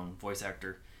well-known voice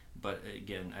actor, but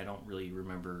again, I don't really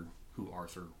remember who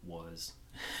Arthur was,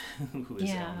 who is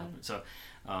Alan. So,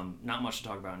 not much to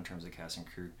talk about in terms of cast and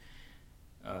crew.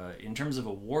 In terms of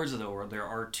awards, though, there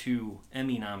are 2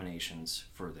 Emmy nominations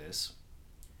for this.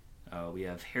 We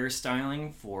have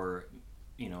hairstyling for,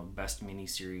 best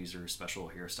miniseries or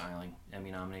special hairstyling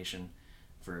Emmy nomination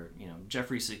for,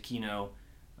 Jeffrey Cicino,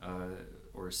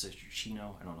 or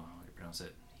Cicino, I don't know how to pronounce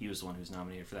it. He was the one who was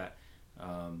nominated for that.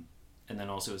 And then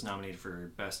also was nominated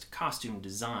for best costume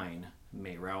design.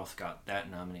 May Routh got that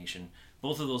nomination.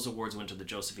 Both of those awards went to the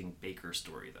Josephine Baker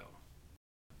story, though.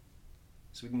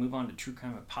 So we can move on to true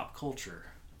crime and pop culture.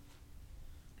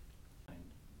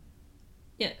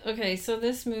 Yeah, okay, so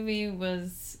this movie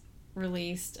was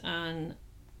released on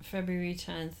February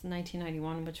 10th,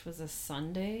 1991, which was a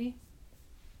Sunday.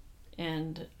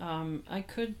 And I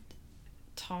could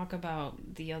talk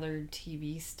about the other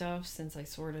TV stuff since I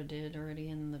sort of did already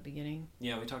in the beginning.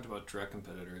 Yeah, we talked about direct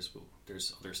competitors, but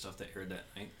there's other stuff that aired that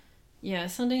night. Yeah,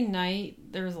 Sunday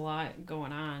night, there was a lot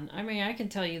going on. I mean, I can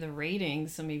tell you the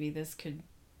ratings, so maybe this could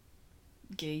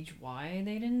gauge why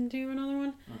they didn't do another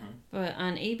one. But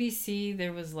on ABC,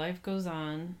 there was Life Goes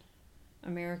On,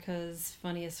 America's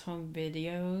Funniest Home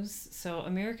Videos. So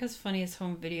America's Funniest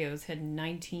Home Videos had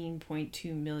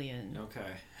 19.2 million.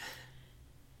 Okay.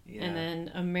 Yeah. And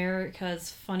then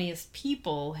America's Funniest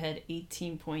People had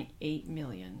 18.8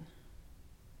 million.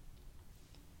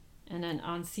 And then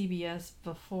on CBS,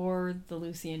 before the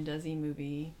Lucy and Desi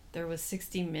movie, there was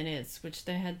 60 Minutes, which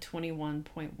they had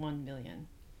 21.1 million.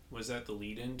 Was that the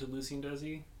lead-in to Lucy and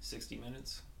Desi? 60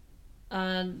 Minutes?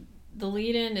 The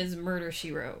lead-in is Murder,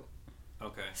 She Wrote.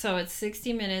 Okay. So it's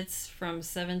 60 Minutes from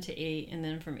 7 to 8, and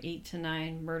then from 8 to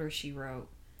 9, Murder, She Wrote.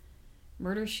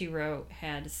 Murder, She Wrote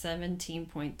had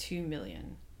 17.2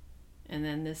 million. And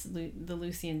then the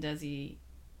Lucy and Desi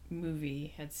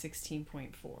movie had 16.4.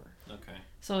 Okay.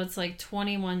 So it's like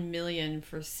 21 million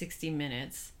for 60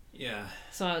 Minutes. Yeah.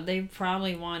 So they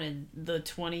probably wanted the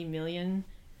 20 million.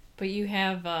 But you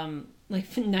have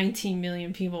like 19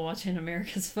 million people watching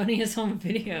America's Funniest Home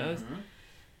Videos.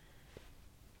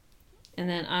 And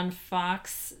then on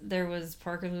Fox, there was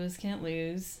Parker Lewis Can't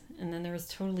Lose. And then there was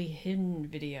Totally Hidden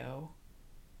Video.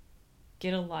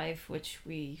 Get a Life, which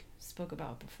we spoke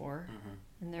about before.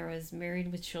 And there was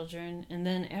Married with Children. And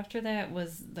then after that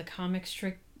was the Comic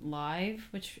Strip Live,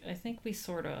 which I think we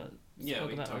sort of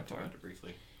spoke about talked before. about it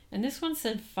briefly. And this one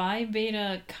said Phi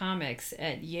Beta Comics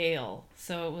at Yale.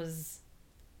 So it was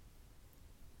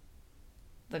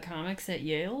the comics at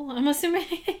Yale, I'm assuming.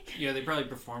 Yeah, they probably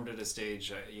performed at a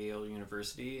stage at Yale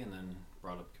University and then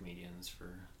brought up comedians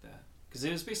for that. Because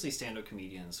it was basically stand-up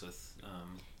comedians with...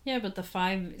 Yeah, but the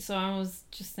 5... So I was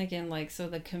just thinking, like, so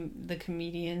the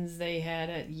comedians they had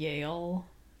at Yale,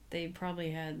 they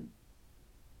probably had...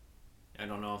 I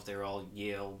don't know if they were all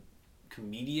Yale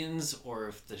comedians or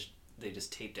if they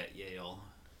just taped at Yale.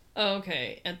 Oh,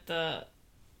 okay. At the...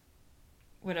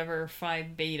 whatever Phi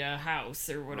Beta house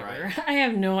or whatever. Right. I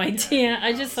have no idea. Yeah,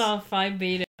 I just saw Phi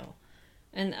Beta.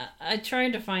 And I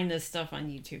tried to find this stuff on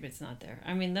YouTube. It's not there.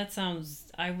 I mean, that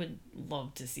sounds... I would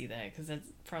love to see that because that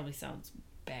probably sounds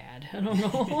bad. I don't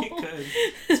know. It could.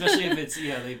 Especially if it's...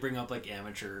 Yeah, they bring up like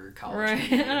amateur college right.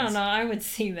 comedians. I don't know. I would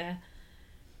see that.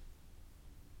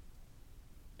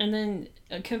 And then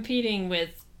competing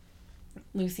with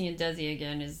Lucy and Desi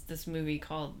again is this movie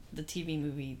called... The TV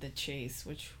movie The Chase,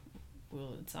 which...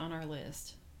 Well, it's on our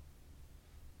list.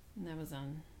 And that was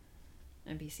on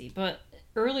NBC. But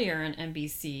earlier on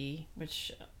NBC,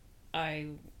 which I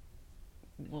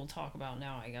will talk about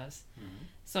now, I guess. Mm-hmm.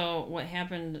 So what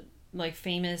happened, like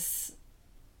famous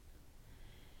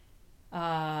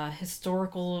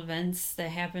historical events that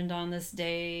happened on this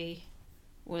day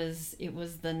was the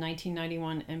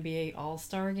 1991 NBA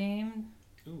All-Star Game.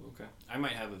 Ooh, okay. I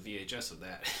might have a VHS of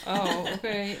that. Oh,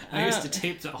 okay. I used to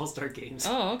tape the All-Star games.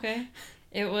 Oh, okay.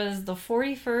 It was the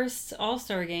 41st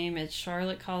All-Star game at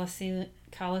Charlotte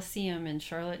Coliseum in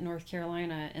Charlotte, North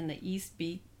Carolina, and the East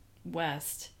beat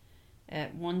West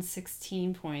at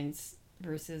 116 points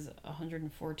versus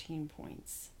 114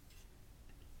 points.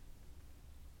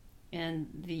 And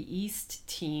the East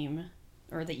team,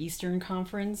 or the Eastern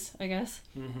Conference, I guess,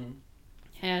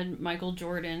 had Michael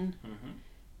Jordan.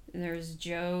 There's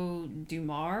Joe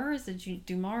Dumars. Is it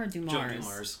Dumars or Dumars? Joe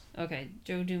Dumars. Okay,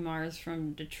 Joe Dumars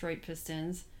from Detroit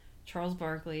Pistons. Charles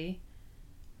Barkley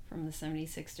from the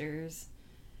 76ers.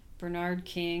 Bernard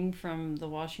King from the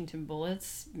Washington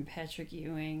Bullets. And Patrick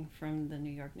Ewing from the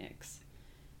New York Knicks.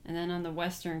 And then on the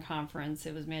Western Conference,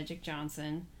 it was Magic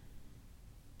Johnson.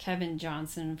 Kevin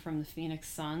Johnson from the Phoenix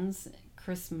Suns.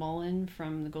 Chris Mullin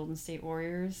from the Golden State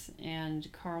Warriors. And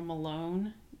Karl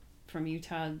Malone from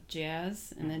Utah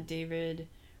Jazz, and then David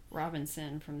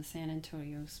Robinson from the San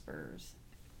Antonio Spurs.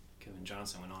 Kevin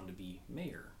Johnson went on to be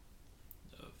mayor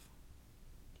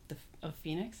of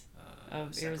Phoenix?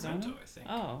 Of Sacramento, Arizona? I think.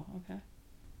 Oh, okay.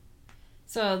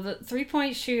 So the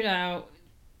 3-point shootout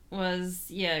was,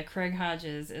 Craig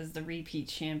Hodges is the repeat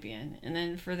champion. And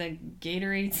then for the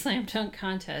Gatorade Slam Dunk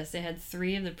contest, they had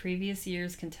 3 of the previous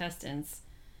year's contestants.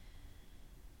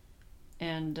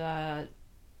 And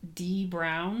Dee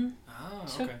Brown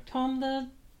took home the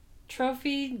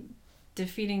trophy,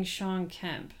 defeating Shawn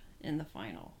Kemp in the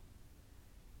final.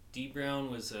 Dee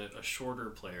Brown was a shorter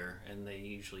player, and they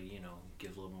usually,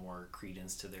 give a little more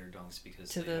credence to their dunks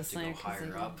because they have to go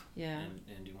higher up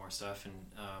and do more stuff. And,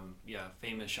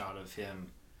 famous shot of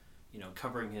him,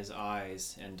 covering his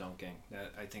eyes and dunking.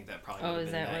 I think that probably would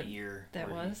have been that year. That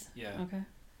was? Okay.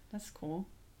 That's cool.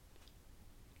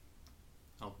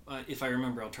 If I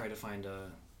remember, I'll try to find a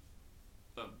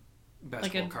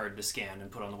basketball card to scan and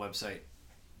put on the website.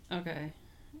 Okay.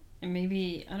 And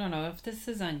maybe, I don't know, if this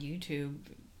is on YouTube,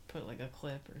 put like a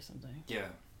clip or something. Yeah.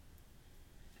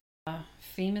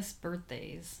 Famous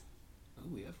birthdays. Oh,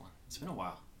 we have one. It's been a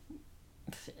while.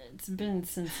 It's been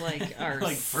since like our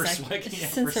our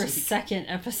second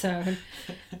episode.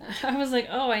 I was like,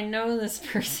 oh, I know this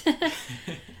person.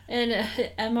 And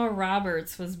Emma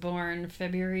Roberts was born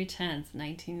February 10th,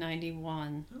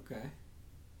 1991. Okay.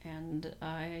 And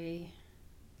I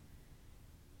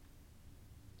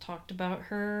talked about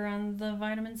her on the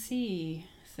Vitamin C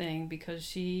thing because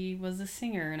she was a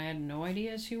singer and I had no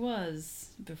idea she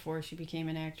was before she became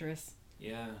an actress.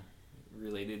 Yeah.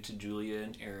 Related to Julia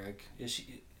and Eric. Is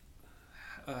she?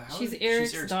 She's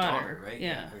Eric's daughter, right?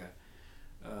 Yeah. Okay.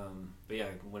 But yeah,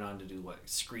 went on to do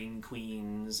Scream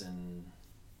Queens and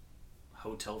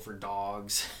Hotel for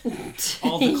Dogs,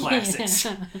 all the classics.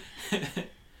 A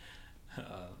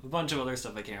bunch of other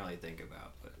stuff I can't really think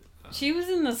about, but she was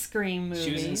in the Scream movie.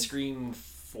 She was in Scream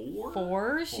 4.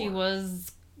 4. She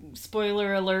was,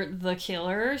 spoiler alert, the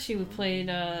killer. She played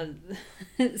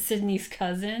Sydney's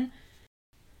cousin.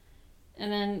 And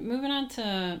then moving on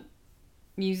to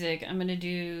music, I'm going to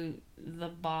do the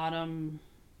bottom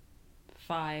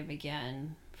 5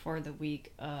 again for the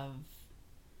week of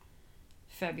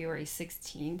February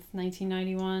 16th,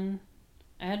 1991.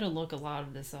 I had to look a lot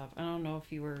of this up. I don't know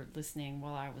if you were listening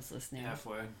while I was listening.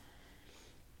 Halfway.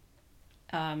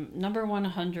 Number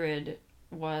 100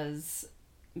 was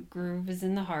Groove is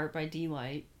in the Heart by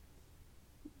D-Light.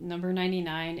 Number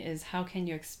 99 is How Can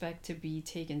You Expect to Be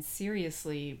Taken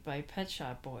Seriously by Pet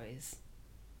Shop Boys.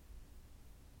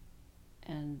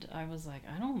 And I was like,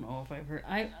 I don't know if I've heard...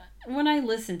 When I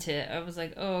listened to it, I was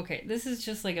like, oh, okay, this is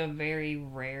just like a very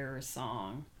rare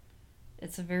song.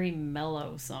 It's a very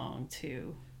mellow song,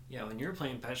 too. Yeah, when you were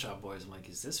playing Pet Shop Boys, I'm like,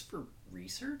 is this for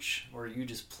research? Or are you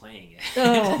just playing it?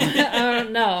 Oh, I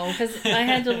don't know. Because I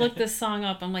had to look this song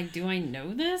up. I'm like, do I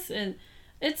know this? And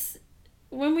it's...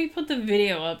 When we put the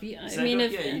video up, you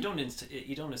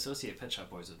don't associate Pet Shop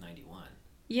Boys with 91.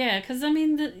 Yeah, because, I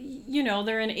mean,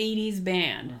 they're an 80s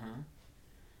band. Mm-hmm.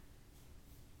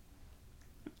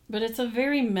 But it's a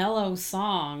very mellow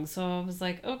song, so I was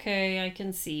like, okay, I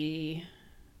can see.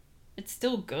 It's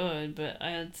still good, but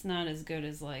it's not as good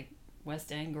as, like,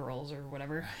 West End Girls or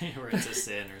whatever. Or It's a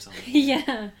Sin or something.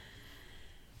 Yeah.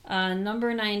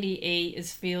 Number 98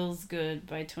 is Feels Good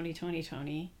by Tony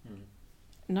Tony.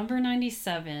 Number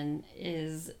 97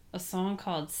 is a song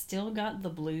called Still Got the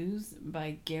Blues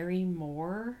by Gary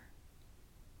Moore.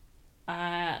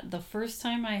 The first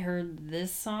time I heard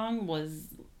this song was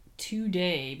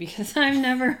today because I've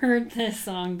never heard this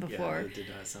song before. Yeah, it did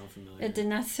not sound familiar. It did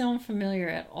not sound familiar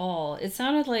at all. It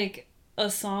sounded like a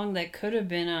song that could have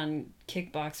been on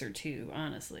Kickboxer 2,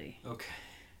 honestly. Okay.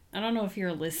 I don't know if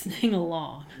you're listening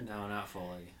along. No, not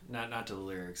fully. Not to the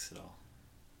lyrics at all.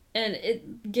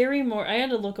 And Gary Moore, I had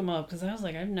to look him up because I was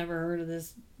like, I've never heard of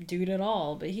this dude at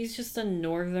all. But he's just a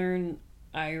Northern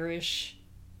Irish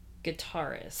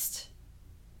guitarist.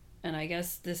 And I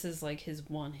guess this is like his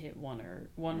one-hit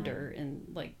wonder in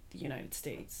like the United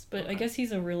States. But I guess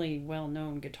he's a really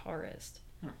well-known guitarist.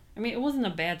 I mean, it wasn't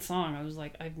a bad song. I was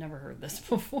like, I've never heard this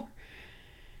before.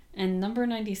 And number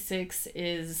 96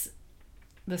 is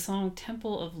the song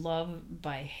Temple of Love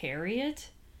by Harriet.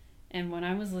 And when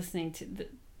I was listening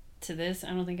to this, I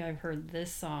don't think I've heard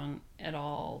this song at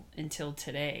all until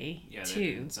today. Yeah, that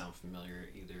didn't sound familiar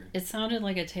either. It sounded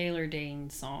like a Taylor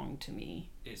Dane song to me.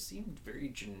 It seemed very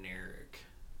generic.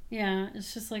 Yeah,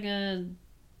 it's just like a,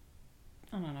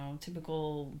 I don't know,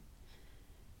 typical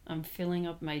I'm filling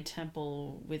up my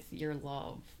temple with your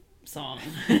love song.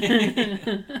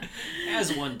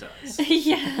 As one does.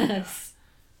 Yes.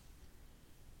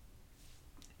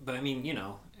 But I mean,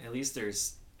 at least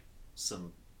there's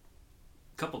some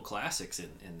couple classics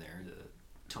in there. The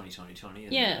Tony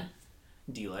and the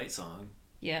D-Light song.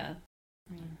 Yeah.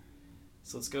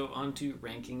 So let's go on to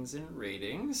rankings and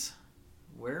ratings.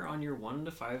 Where on your 1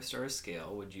 to 5 star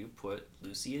scale would you put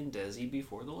Lucy and Desi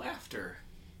Before the Laughter?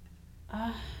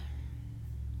 I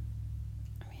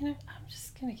mean, I'm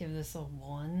just gonna give this a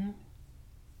 1.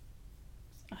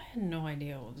 I had no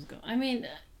idea what was going on. I mean,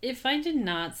 if I did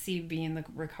not see Being the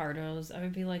Ricardos, I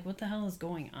would be like, what the hell is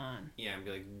going on? Yeah, I'd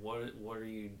be like, what are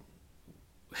you...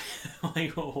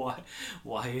 like,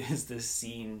 why is this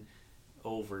scene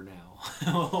over now?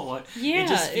 What? Yeah, it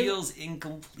just feels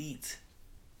incomplete.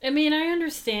 I mean, I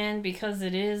understand because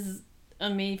it is a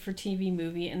made-for-TV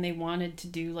movie and they wanted to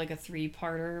do like a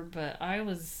 3-parter, but I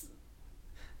was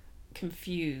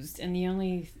confused. And the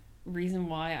only reason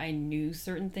why I knew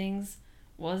certain things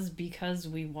was because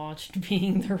we watched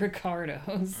Being the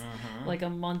Ricardos like a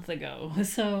month ago.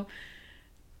 So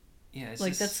yeah, it's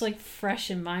like that's like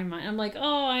fresh in my mind. I'm like,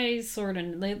 oh, I sort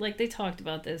of they talked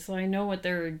about this, so I know what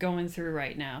they're going through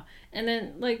right now. And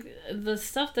then like the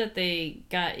stuff that they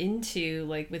got into,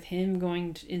 like with him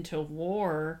going into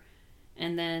war,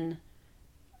 and then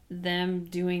them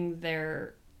doing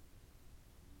their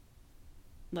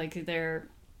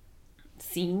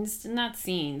scenes, not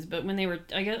scenes, but when they were,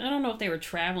 I don't know if they were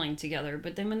traveling together,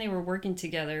 but then when they were working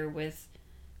together with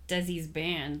Desi's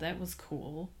band, that was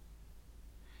cool.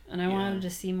 And I wanted to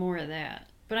see more of that.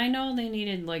 But I know they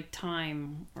needed like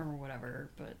time or whatever,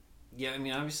 but yeah, I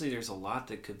mean, obviously there's a lot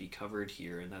that could be covered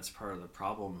here, and that's part of the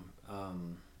problem.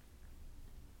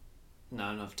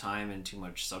 Not enough time and too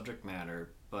much subject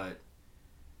matter, but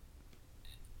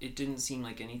it didn't seem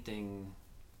like anything.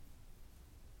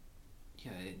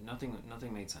 Yeah,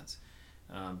 nothing made sense.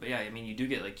 But yeah, I mean, you do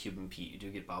get like Cuban Pete, you do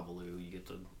get Babalu, you get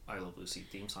the I Love Lucy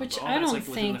theme song. Which but all I that's don't like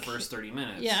think, within the first 30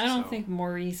 minutes. Yeah, I don't think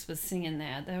Maurice was singing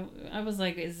that. I was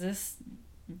like, is this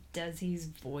Desi's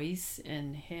voice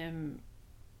and him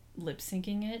lip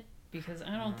syncing it? Because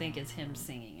I don't think it's him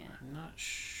singing it. I'm not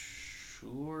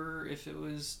sure if it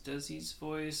was Desi's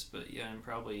voice, but yeah, I'm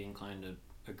probably inclined to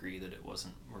agree that it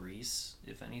wasn't Maurice,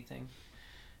 if anything.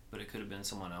 But it could have been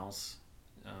someone else.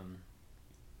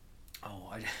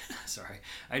 Sorry.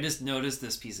 I just noticed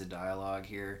this piece of dialogue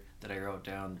here that I wrote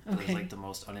down. It was like the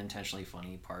most unintentionally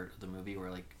funny part of the movie, where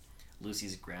like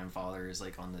Lucy's grandfather is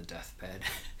like on the deathbed.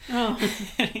 Oh.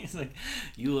 And he's like,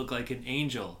 "You look like an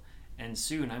angel, and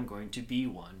soon I'm going to be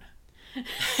one."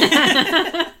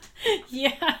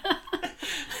 Yeah.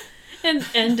 And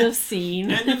end of scene.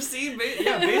 End of scene.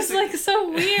 Yeah, basically. It was like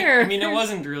so weird. I mean, it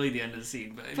wasn't really the end of the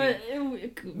scene, but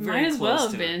it might as well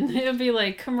have been. It would be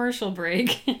like commercial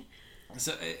break.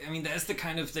 So, I mean, that's the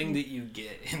kind of thing that you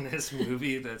get in this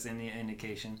movie. That's any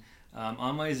indication.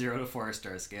 On my 0 to 4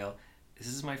 star scale, this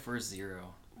is my first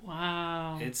 0.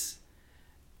 Wow. It's...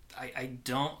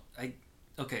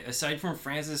 Okay, aside from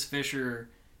Frances Fisher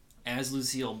as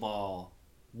Lucille Ball,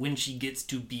 when she gets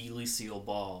to be Lucille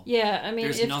Ball, yeah, I mean,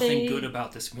 there's nothing good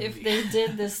about this movie. If they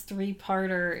did this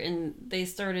 3-parter and they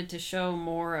started to show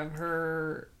more of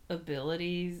her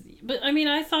abilities, but I mean,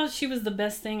 I thought she was the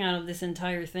best thing out of this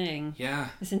entire thing. Yeah.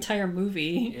 This entire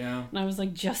movie. Yeah. And I was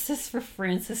like, justice for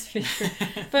Frances Fisher.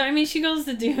 But I mean, she goes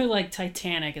to do like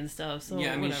Titanic and stuff, so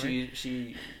yeah, I mean, whatever.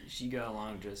 she got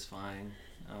along just fine.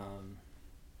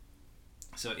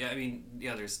 So yeah, I mean,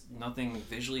 yeah, there's nothing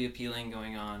visually appealing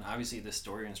going on. Obviously, the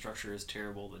story and structure is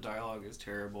terrible. The dialogue is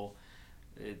terrible.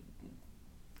 It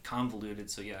convoluted.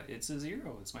 So yeah, it's a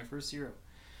 0. It's my first 0.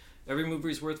 Every movie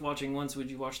is worth watching once.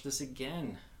 Would you watch this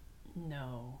again?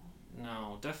 No,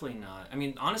 definitely not. I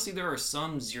mean, honestly, there are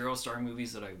some 0-star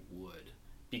movies that I would,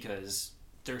 because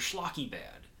they're schlocky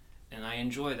bad. And I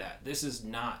enjoy that. This is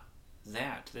not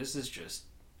that. This is just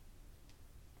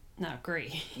not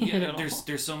great. Yeah,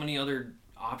 there's so many other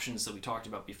options that we talked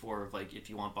about before of like, if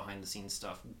you want behind the scenes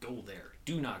stuff, go there.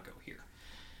 Do not go here.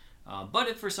 But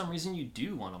if for some reason you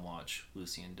do want to watch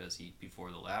Lucien Does Eat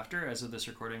Before the Laughter, as of this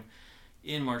recording,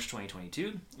 in March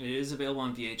 2022, it is available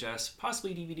on VHS,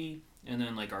 possibly DVD, and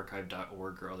then like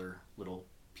archive.org or other little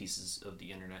pieces of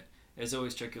the internet. As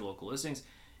always, check your local listings.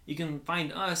 You can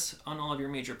find us on all of your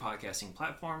major podcasting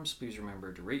platforms. Please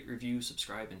remember to rate, review,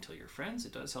 subscribe, and tell your friends.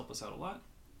 It does help us out a lot.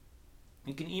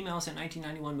 You can email us at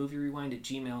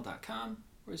 1991movierewind@gmail.com,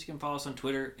 or you can follow us on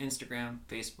Twitter, Instagram,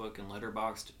 Facebook, and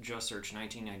Letterboxd. Just search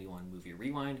 1991 Movie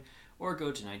Rewind, or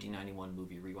go to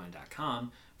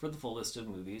 1991movierewind.com for the full list of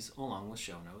movies, along with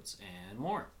show notes and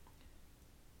more.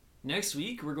 Next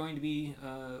week, we're going to be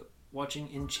watching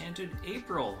Enchanted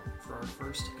April for our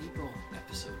first April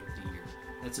episode of the year.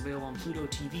 That's available on Pluto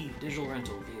TV, digital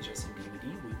rental, VHS, and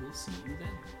DVD. We will see you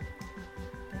then.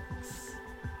 Thanks.